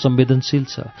 त्यो संवेदनशील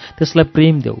छ, त्यसलाई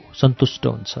प्रेम देऊ, सन्तुष्ट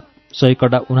हुन्छ। 100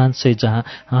 कडा 79 जहाँ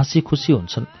हाँसी खुसी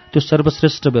हुन्छन्, त्यो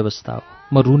सर्वश्रेष्ठ व्यवस्था हो।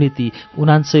 म रुने ती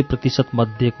 79%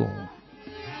 मध्येको हुँ।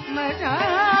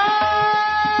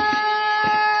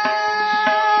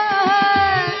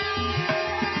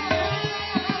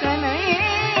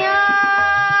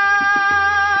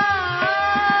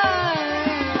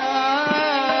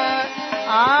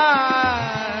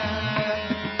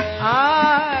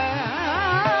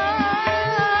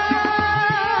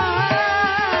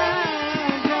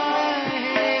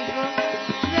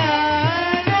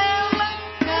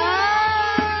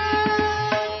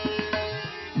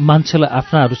 मान्छेलाई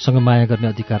आफ्नाहरूसँग माया गर्ने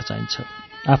अधिकार चाहिन्छ।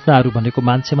 आफ्नाहरू भनेको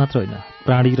मान्छे मात्र होइन,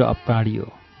 प्राणी र अप्राणी हो।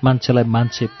 मान्छेलाई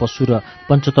मान्छे, पशु र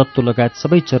पञ्चतत्व लगायत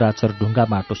सबै चराचर ढुङ्गा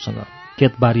माटोसँग,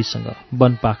 खेतबारीसँग,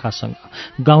 वनपाखासँग,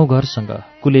 गाउँघरसँग,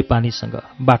 कुले पानीसँग,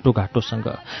 बाटोघाटोसँग,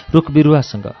 रुख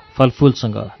बिरुवासँग,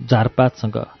 फलफूलसँग,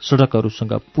 झारपातसँग,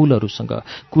 सडकहरूसँग, पुलहरूसँग,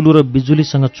 कुलो र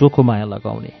बिजुलीसँग चोखो माया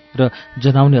लगाउने र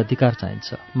जनाउने अधिकार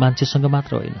चाहिन्छ। मान्छेसँग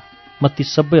मात्र होइन। म ती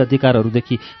सबै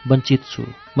अधिकारहरूदेखि वञ्चित छु।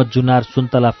 म जुनार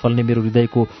सुन्तला फल्ने मेरो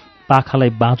हृदयको पाखालाई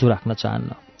बाँझो राख्न चाहन्न,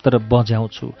 तर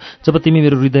बझ्याउँछु जब तिमी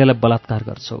मेरो हृदयलाई बलात्कार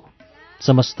गर्छौ।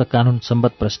 समस्त कानुन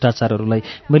सम्बद्ध भ्रष्टाचारहरूलाई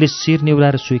मैले शिर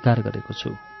निहुराएर स्वीकार गरेको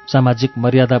छु। सामाजिक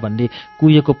मर्यादा भन्ने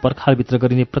कुहिएको पर्खालभित्र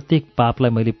गरिने प्रत्येक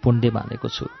पापलाई मैले पुण्य मानेको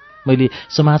छु। मैले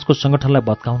समाजको सङ्गठनलाई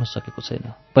भत्काउन सकेको छैन।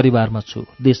 परिवारमा छु,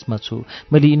 देशमा छु,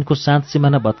 मैले यिनको शान्त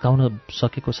सिमाना भत्काउन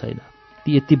सकेको छैन।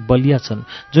 ती यति बलिया छन्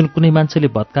जुन कुनै मान्छेले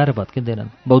भत्काएर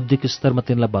भत्किँदैनन्। बौद्धिक स्तरमा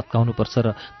तिनलाई भत्काउनुपर्छ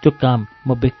र त्यो काम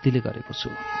म व्यक्तिले गरेको छु।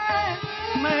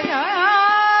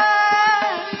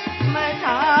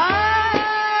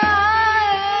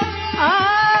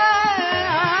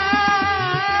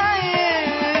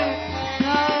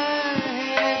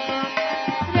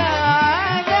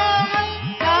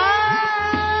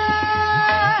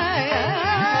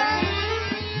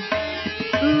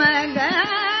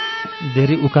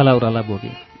 धेरै उकाला उराला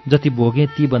भोगे। जति भोगे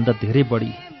तीभन्दा धेरै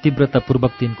बढी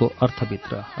तीव्रतापूर्वक तिनको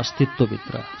अर्थभित्र,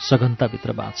 अस्तित्वभित्र,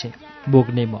 सघनताभित्र बाँचे।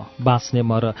 भोग्ने म, बाँच्ने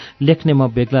म र लेख्ने म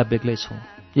बेग्ला बेग्लै छौँ।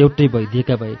 एउटै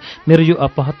भइदिएका भए मेरो यो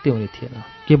अपहत्य हुने थिएन।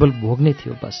 केवल भोग्ने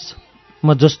थियो बस।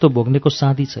 म जस्तो भोग्नेको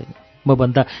साँधी छैन। म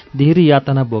भन्दा धेरै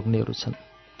यातना भोग्नेहरू छन्,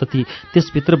 ती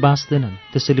त्यसभित्र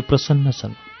बाँच्दैनन्, त्यसैले प्रसन्न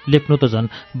छन्। लेख्नु त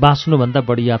झन् बाँच्नुभन्दा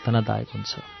बढी यातनादायक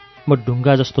हुन्छ। म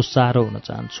ढुङ्गा जस्तो सारो हुन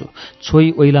चाहन्छु,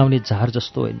 छोई ओइलाउने झार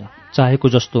जस्तो होइन। चाहेको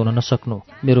जस्तो हुन नसक्नु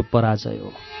मेरो पराजय हो।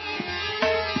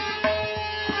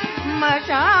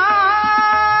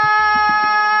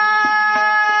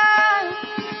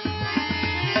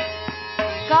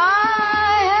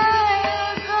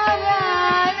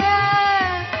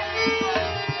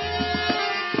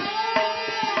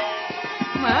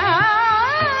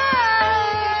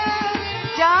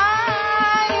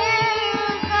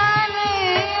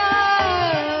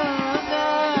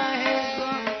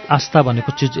 आस्था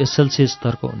भनेको चिज एसएलसी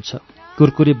स्तरको हुन्छ,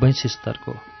 कुरकुरी भैँसी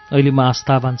स्तरको। अहिले म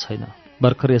आस्थावान छैन,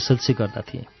 भर्खर एसएलसी गर्दा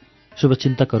थिएँ।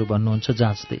 शुभचिन्तकहरू भन्नुहुन्छ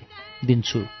जाँच्दै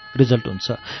दिन्छु, रिजल्ट हुन्छ,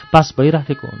 पास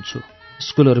भइराखेको हुन्छु।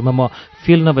 स्कुलहरूमा म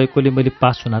फेल नभएकोले मैले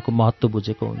पास हुनाको महत्त्व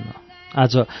बुझेको हुन्न।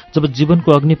 आज जब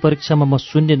जीवनको अग्नि परीक्षामा म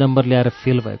 0 नम्बर ल्याएर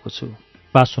फेल भएको छु,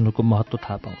 पास हुनुको महत्त्व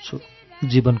थाहा पाउँछु।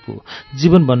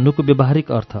 जीवन भन्नुको व्यावहारिक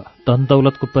अर्थ धन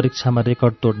दौलतको परीक्षामा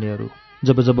रेकर्ड तोड्नेहरू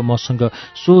जब जब मसँग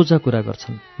सोझा कुरा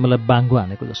गर्छन्, मलाई बाङ्गो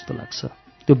हानेको जस्तो लाग्छ।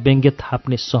 त्यो व्यङ्ग्य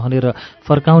थाप्ने, सहने र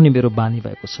फर्काउने मेरो बानी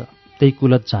भएको छ। त्यही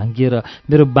कुलत झाँगिएर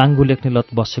मेरो बाङ्गो लेख्ने लत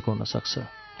बसेको हुनसक्छ।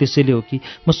 त्यसैले हो कि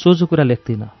म सोझो कुरा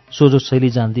लेख्दिनँ, सोझो शैली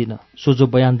जान्दिनँ, सोझो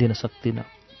बयान दिन सक्दिनँ,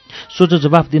 सोझो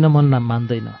जवाफ दिन मन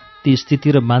मान्दैन। ती स्थिति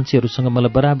र मान्छेहरूसँग मलाई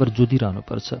बराबर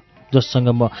जुधिरहनुपर्छ, जससँग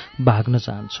म भाग्न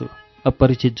चाहन्छु।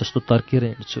 अपरिचित जस्तो तर्केर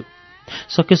हिँड्छु।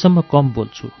 सकेसम्म कम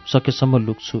बोल्छु, सकेसम्म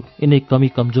लुक्छु। यिनै कमी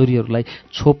कमजोरीहरूलाई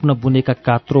छोप्न बुनेका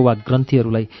कात्रो वा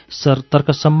ग्रन्थीहरूलाई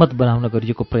तर्कसम्मत बनाउन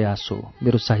गरिएको प्रयास हो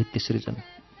मेरो साहित्य सृजन।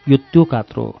 यो त्यो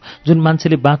कात्रो हो जुन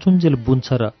मान्छेले बाँचुन्जेल बुन्छ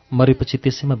र मरेपछि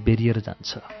त्यसैमा बेरिएर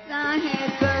जान्छ।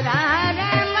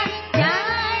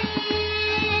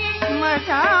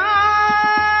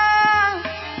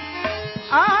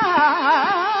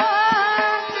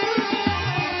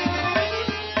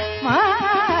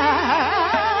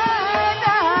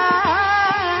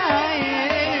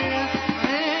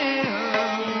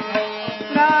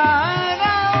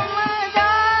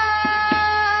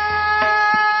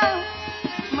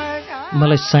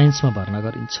 मलाई साइन्समा भर्ना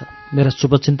गरिन्छ। मेरा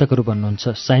शुभचिन्तकहरू भन्नुहुन्छ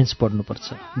साइन्स पढ्नुपर्छ,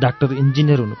 डाक्टर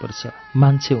इन्जिनियर हुनुपर्छ,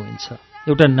 मान्छे होइन्छ।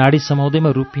 एउटा नाडी समाउँदैमा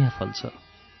रुपियाँ फल्छ,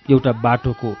 एउटा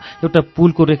बाटोको एउटा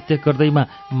पुलको रेखदेख गर्दैमा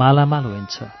मालामाल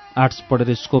होइन्छ। आर्ट्स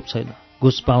पढेर स्कोप छैन,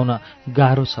 घुस पाउन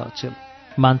गाह्रो छ अचेल।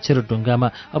 मान्छे र ढुङ्गामा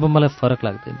अब मलाई फरक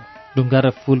लाग्दैन, ढुङ्गा र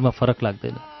फूलमा फरक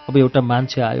लाग्दैन। अब एउटा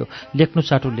मान्छे आयो, लेख्नु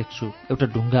साटो लेख्छु, एउटा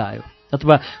ढुङ्गा आयो,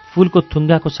 अथवा फूलको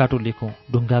थुङ्गाको साटो लेखौँ,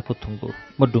 ढुङ्गाको थुङ्गो।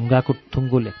 म ढुङ्गाको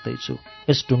थुङ्गो लेख्दैछु।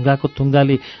 यस ढुङ्गाको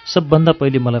थुङ्गाले सबभन्दा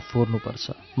पहिले मलाई फोर्नुपर्छ,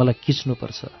 मलाई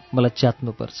खिच्नुपर्छ, मलाई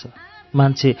च्यात्नुपर्छ।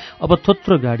 मान्छे अब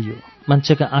थोत्रो गाडी हो।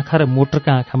 मान्छेका आँखा र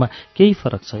मोटरका आँखामा केही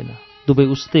फरक छैन, दुवै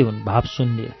उस्तै हुन्, भाव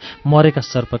शून्य, मरेका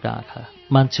सर्पका आँखा।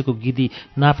 मान्छेको गिदी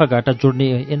नाफाघाटा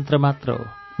जोड्ने यन्त्र मात्र हो,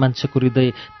 मान्छेको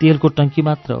हृदय तेलको टङ्की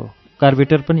मात्र हो,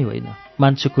 कार्बेटर पनि होइन।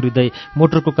 मान्छेको हृदय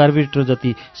मोटरको कार्बेटर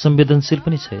जति संवेदनशील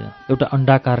पनि छैन। एउटा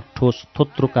अण्डाकार ठोस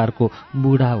थोत्रो कारको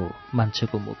मुढा हो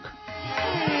मान्छेको मुख।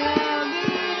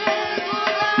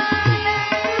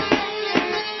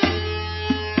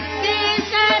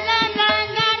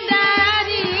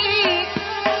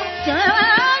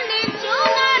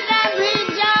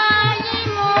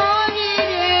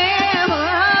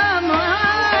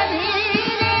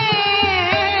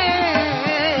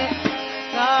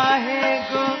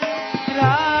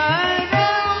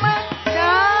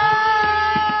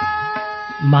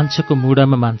 मान्छेको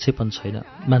मुडामा मान्छेपन छैन।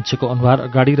 मान्छेको अनुहार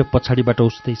अगाडि र पछाडिबाट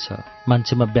उस्तै छ।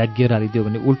 मान्छेमा ब्याग गियर हालिदियो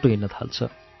भने उल्टो हिँड्न थाल्छ।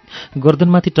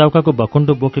 गर्दनमाथि टाउकाको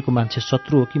भकुण्डो बोकेको मान्छे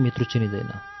शत्रु हो कि मित्र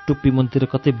चिनिँदैन। टुप्पी मुनतिर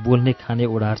कतै बोल्ने खाने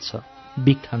ओडार छ,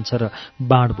 बिख खान्छ र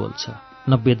बाँड बोल्छ।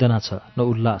 न वेदना छ, न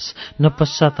उल्लास, न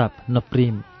पश्चाताप, न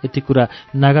प्रेम। यति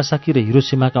कुरा नागासाकी र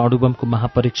हिरोसिमाका अणुबमको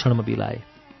महापरीक्षणमा बिलाए।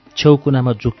 छेउ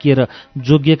कुनामा झुकिएर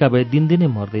जोगिएका भए दिनदिनै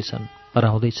मर्दैछन्,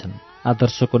 हराउँदैछन्।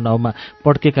 आदर्शको नाउँमा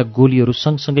पड्केका गोलीहरू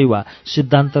सँगसँगै वा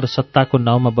सिद्धान्त र सत्ताको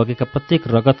नाउँमा बगेका प्रत्येक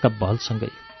रगतका भलसँगै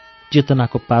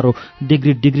चेतनाको पारो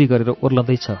डिग्री डिग्री गरेर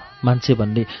ओर्लँदैछ मान्छे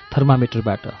भन्ने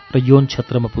थर्मामिटरबाट र यौन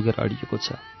क्षेत्रमा पुगेर अडिएको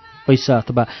छ। पैसा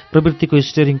अथवा प्रवृत्तिको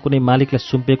स्टियरिङ कुनै मालिकलाई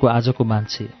सुम्पेको आजको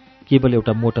मान्छे केवल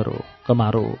एउटा मोटर हो,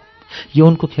 कमारो हो,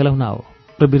 यौनको खेलौना हो।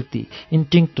 प्रवृत्ति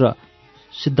इन्टिङ्क्ट र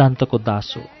सिद्धान्तको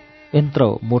दास हो, यन्त्र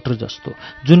हो, मोटर जस्तो,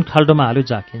 जुन खाल्डोमा हाल्यो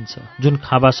जाकिन्छ, जुन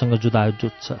खाबासँग जुदायो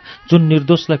जुत्छ, जुन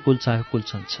निर्दोषलाई कुल्चायो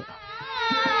कुल्चन्छ।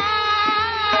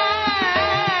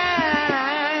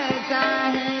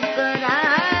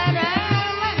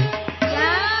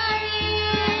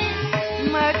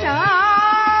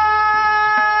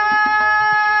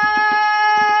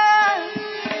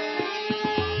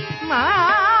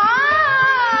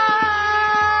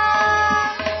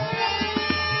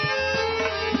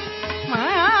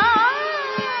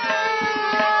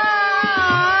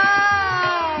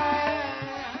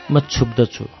 म क्षुब्ध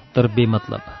छु तर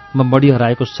बेमतलब। म मडी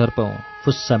हराएको सर्प हुँ,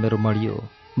 फुस्सा मेरो मडी हो।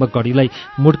 म घडीलाई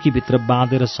मुड्कीभित्र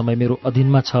बाँधेर समय मेरो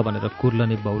अधीनमा छ भनेर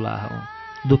कुर्लने बौला हुँ।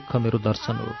 दुःख मेरो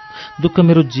दर्शन हो, दुःख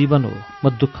मेरो जीवन हो।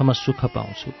 म दुःखमा सुख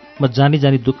पाउँछु, म जानी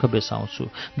जानी दुःख बेसाउँछु।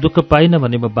 दुःख पाइन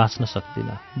भने म बाँच्न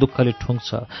सक्दिनँ। दुःखले ठुङ्छ,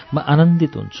 म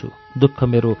आनन्दित हुन्छु। दुःख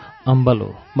मेरो अम्बल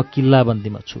हो, म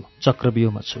किल्लाबन्दीमा छु,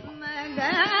 चक्रव्यूहमा छु।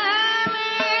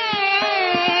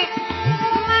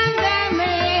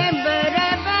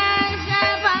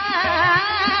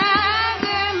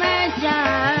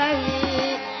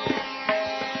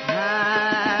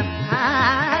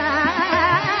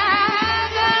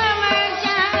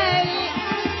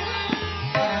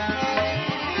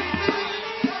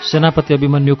 सेनापति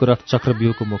अभिमन्युको रथ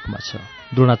चक्रव्यूहको मुखमा छ।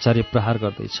 द्रोणाचार्य प्रहार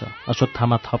गर्दैछ,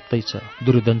 अश्वत्थामा थप्दैछ,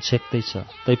 दुर्योधन छेक्दैछ,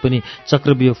 तैपनि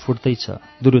चक्रव्यूह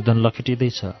फुट्दैछ। दुर्योधन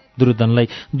लखेटिँदैछ। दुर्योधनलाई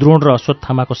द्रोण र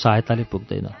अश्वत्थामाको सहायताले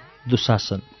पुग्दैन।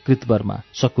 दुशासन, कृतवर्मा,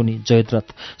 शकुनी, जयद्रथ,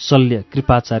 शल्य,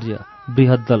 कृपाचार्य,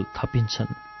 बृहद्दल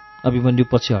थपिन्छन्। अभिमन्यु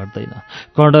पछि हट्दैन।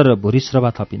 कर्ण र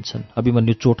भूरिश्रवा थपिन्छन्।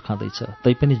 अभिमन्यु चोट खाँदैछ,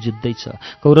 तैपनि जित्दैछ।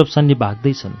 कौरव सैन्य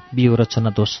भाग्दैछन्। व्यूह रचना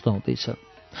ध्वस्त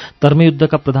हुँदैछ।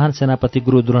 धर्मयुद्धका प्रधान सेनापति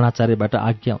गुरु द्रोणाचार्यबाट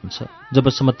आज्ञा हुन्छ।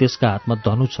 जबसम्म त्यसका हातमा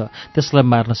धनु छ त्यसलाई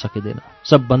मार्न सकिँदैन।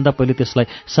 सबभन्दा पहिले त्यसलाई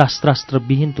शास्त्रास्त्र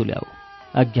विहीन तुल्याऊ।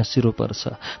 आज्ञा सिरो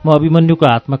पर्छ। म अभिमन्युको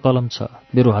हातमा कलम छ।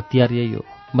 मेरो हतियार यही हो।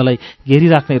 मलाई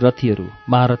घेरिराख्ने रथीहरू,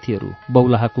 महारथीहरू,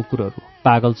 बौलाहा कुकुरहरू,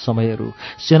 पागल समयहरू,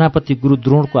 सेनापति गुरु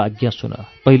द्रोणको आज्ञा सुन।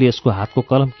 पहिले यसको हातको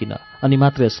कलम किन, अनि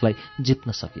मात्र यसलाई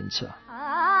जित्न सकिन्छ।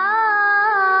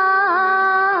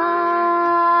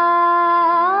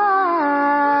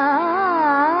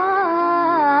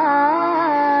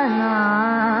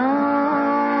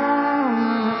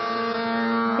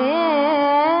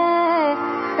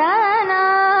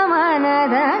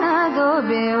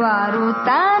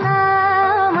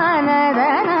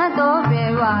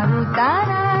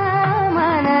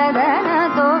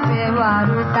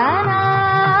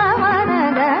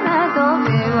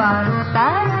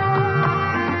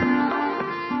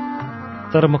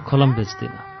 तर म कलम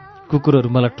बेच्दिनँ। कुकुरहरू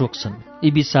मलाई टोक्छन्,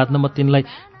 इबी साध्न म तिनलाई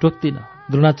टोक्दिनँ।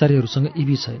 द्रोणाचार्यहरूसँग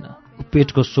इबी छैन, ऊ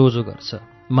पेटको सोझो गर्छ,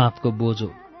 मापको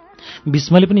बोझो।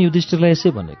 भीष्मले पनि युधिष्ठिरलाई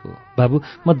यसै भनेको, बाबु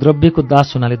म द्रव्यको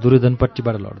दास हुनाले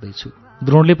दुर्योधनपट्टिबाट लड्दैछु।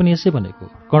 द्रोणले पनि यसै भनेको,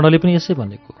 कर्णले पनि यसै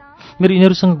भनेको। मेरो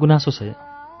यिनीहरूसँग गुनासो छैन।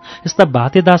 यस्ता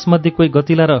भाते दासमध्ये कोही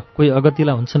गतिला र कोही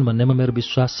अगतिला हुन्छन् भन्नेमा मेरो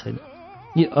विश्वास छैन।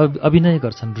 यी अभिनय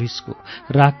गर्छन् रिसको,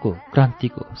 रागको,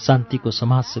 क्रान्तिको, शान्तिको,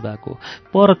 समाजसेवाको।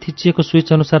 पर थिचिएको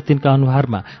स्विच अनुसार तिनका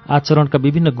अनुहारमा आचरणका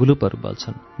विभिन्न गुलुपहरू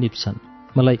बल्छन्, निप्छन्।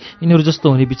 मलाई यिनीहरू जस्तो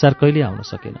हुने विचार कहिल्यै आउन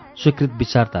सकेन। स्वीकृत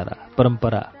विचारधारा,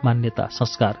 परम्परा, मान्यता,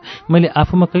 संस्कार मैले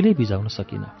आफूमा कहिल्यै बिजाउन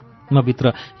सकिनँ। म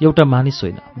भित्र एउटा मानिस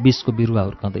होइन, विषको बिरुवा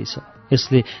हुर्कँदैछ।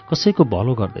 यसले कसैको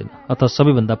भलो गर्दैन, अथवा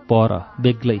सबैभन्दा पर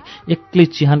बेग्लै एक्लै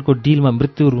चिहानको डिलमा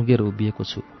मृत्यु रुँगेर उभिएको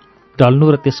छु।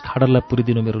 ढल्नु र त्यस खाडललाई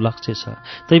पुरिदिनु मेरो लक्ष्य छ।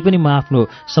 तैपनि म आफ्नो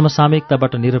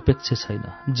समसामयिकताबाट निरपेक्ष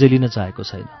छैन, जेलिन चाहेको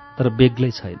छैन, तर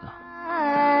बेग्लै छैन।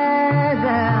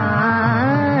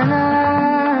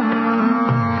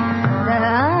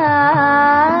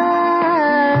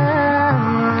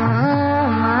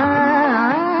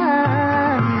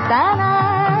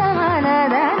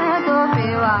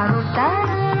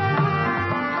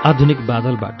 आधुनिक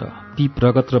बादलबाट पीप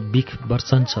रगत र बिख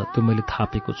वर्षन्छ त्यो मैले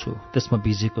थापेको छु, त्यसमा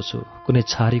भिजेको छु, कुनै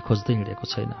छारी खोज्दै हिँडेको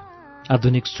छैन।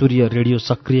 आधुनिक सूर्य रेडियो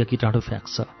सक्रिय कीटाणु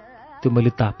फ्याँक्छ, त्यो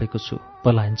मैले तापेको छु।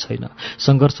 पलायन छैन,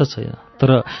 सङ्घर्ष छैन,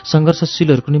 तर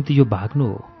सङ्घर्षशीलहरूको निम्ति यो भाग्नु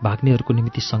हो, भाग्नेहरूको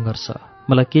निम्ति सङ्घर्ष।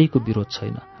 मलाई केहीको विरोध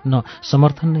छैन, न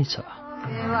समर्थन नै छ।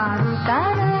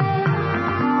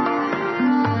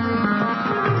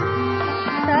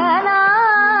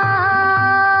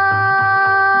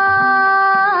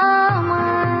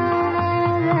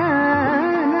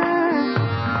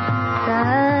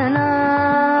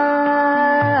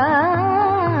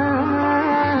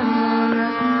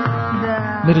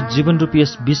 मेरो जीवनरूपी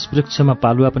यस विष वृक्षमा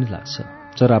पालुवा पनि लाग्छ।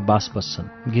 चरा बास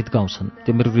बस्छन्, गीत गाउँछन्,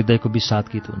 त्यो मेरो हृदयको विषाद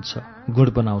गीत हुन्छ।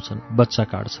 गुण बनाउँछन्, बच्चा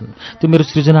काट्छन्, त्यो मेरो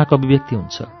सृजनाको अभिव्यक्ति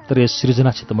हुन्छ। तर यस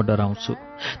सृजनासित म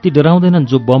डराउँछु। ती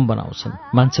डराउँदैनन् जो बम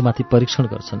बनाउँछन्, मान्छेमाथि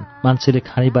परीक्षण गर्छन्, मान्छेले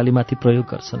खानेबालीमाथि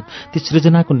प्रयोग गर्छन्। ती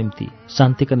सृजनाको निम्ति,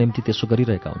 शान्तिका निम्ति त्यसो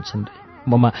गरिरहेका हुन्छन्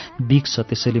रे। ममा बिख छ,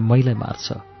 त्यसैले मैलाई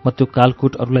मार्छ। म त्यो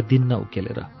कालकुट अरूलाई दिन्न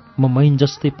उकेलेर। म मैन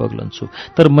जस्तै पग्लन्छु,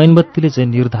 तर मैनबत्तीले चाहिँ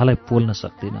निर्धालाई पोल्न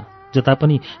सक्दिनँ। जता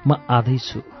पनि म आधै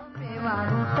छु।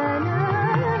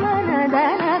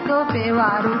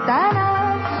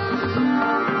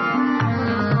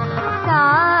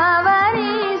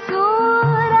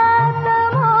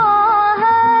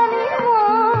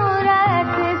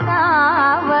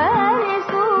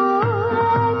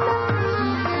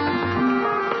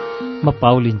 म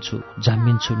पाउलिन्छु,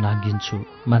 झाम्मिन्छु, नाङ्गिन्छु।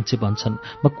 मान्छे भन्छन्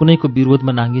म कुनैको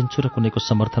विरोधमा नाङ्गिन्छु र कुनैको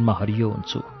समर्थनमा हरियो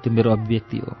हुन्छु। त्यो मेरो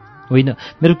अभिव्यक्ति हो। होइन,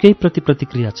 मेरो केही प्रति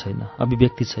प्रतिक्रिया छैन,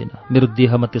 अभिव्यक्ति छैन। मेरो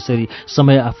देहमा त्यसरी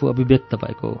समय आफू अभिव्यक्त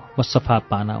भएको हो। म सफा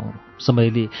पाना हुँ।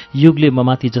 समयले, युगले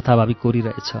ममाथि जथाभावी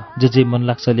कोरिरहेछ। जे मन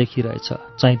लाग्छ लेखिरहेछ।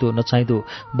 चाहिँदो नचाहिँदो,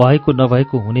 भएको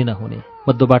नभएको, हुने नहुने।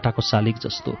 म दोबाटाको शालिग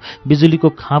जस्तो, बिजुलीको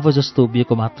खाँब जस्तो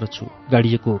उभिएको मात्र छु,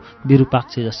 गाडिएको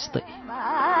विरूपाक्ष जस्तै।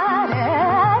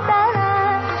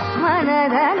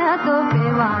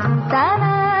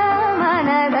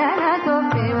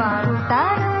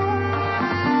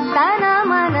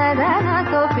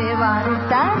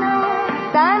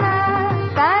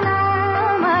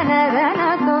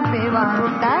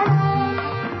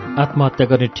 आत्महत्या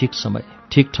गर्ने ठिक समय,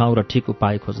 ठिक ठाउँ र ठिक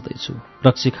उपाय खोज्दैछु।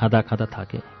 रक्सी खाँदा खाँदा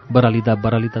थाके,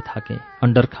 बरालिँदा थाके,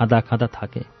 अन्डर खाँदा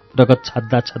थाके, रगत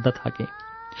छाड्दा थाके,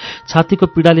 छातीको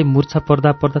पीडाले मूर्छा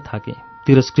पर्दा थाके,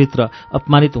 तिरस्कृत र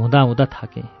अपमानित हुँदा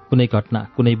थाके। कुनै घटना,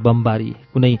 कुनै बमबारी,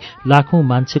 कुनै लाखौं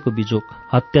मान्छेको बिजोक,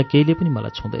 हत्या केहीले पनि मलाई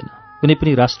छुँदैन। कुनै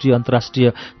पनि राष्ट्रिय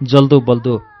अन्तर्राष्ट्रिय जल्दो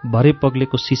बल्दो भरे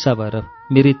पग्लेको सिसा भएर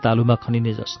मेरै तालुमा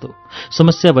खनिने जस्तो।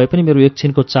 समस्या भए पनि मेरो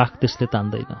एकछिनको चाख त्यसले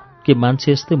तान्दैन। के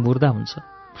मान्छे यस्तै मुर्दा हुन्छ,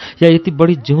 या यति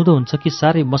बढी जिउँदो हुन्छ कि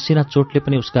साह्रै मसिना चोटले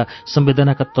पनि उसका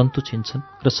संवेदनाका तन्तु छिन्छन्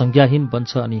र संज्ञाहीन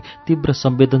बन्छ, अनि तीव्र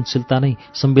संवेदनशीलता नै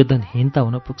संवेदनहीनता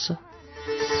हुन पुग्छ।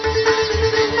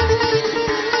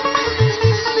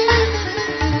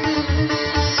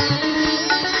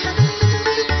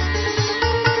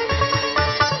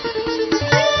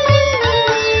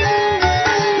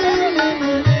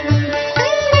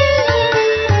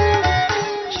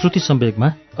 श्रुति सम्वेगमा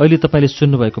अहिले तपाईले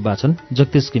सुन्नुभएको वाचन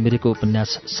जगदीश घिमिरेको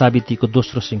उपन्यास साबितीको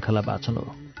दोस्रो श्रृङ्खला वाचन हो।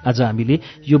 आज हामीले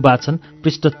यो वाचन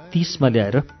पृष्ठ 30मा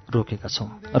ल्याएर रोकेका छौं।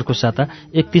 अर्को साता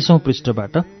 31औं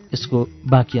पृष्ठबाट यसको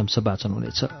बाँकी अंश वाचन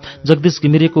हुनेछ। जगदीश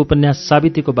घिमिरेको उपन्यास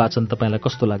साबितीको वाचन तपाईलाई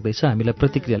कस्तो लाग्दैछ हामीलाई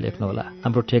प्रतिक्रिया लेख्नुहोला।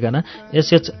 हाम्रो ठेगाना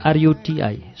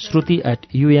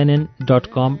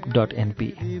shruti@unn.com.np।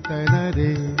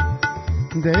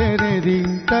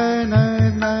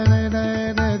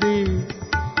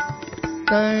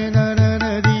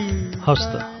 हवस्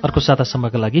त, अर्को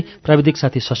सातासम्मका लागि प्राविधिक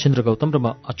साथी सशिन्द्र गौतम र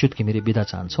म अच्युत घिमिरे बिदा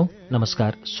चाहन्छौँ।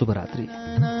 नमस्कार,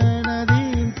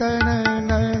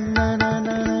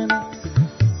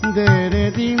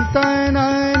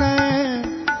 शुभरात्रि।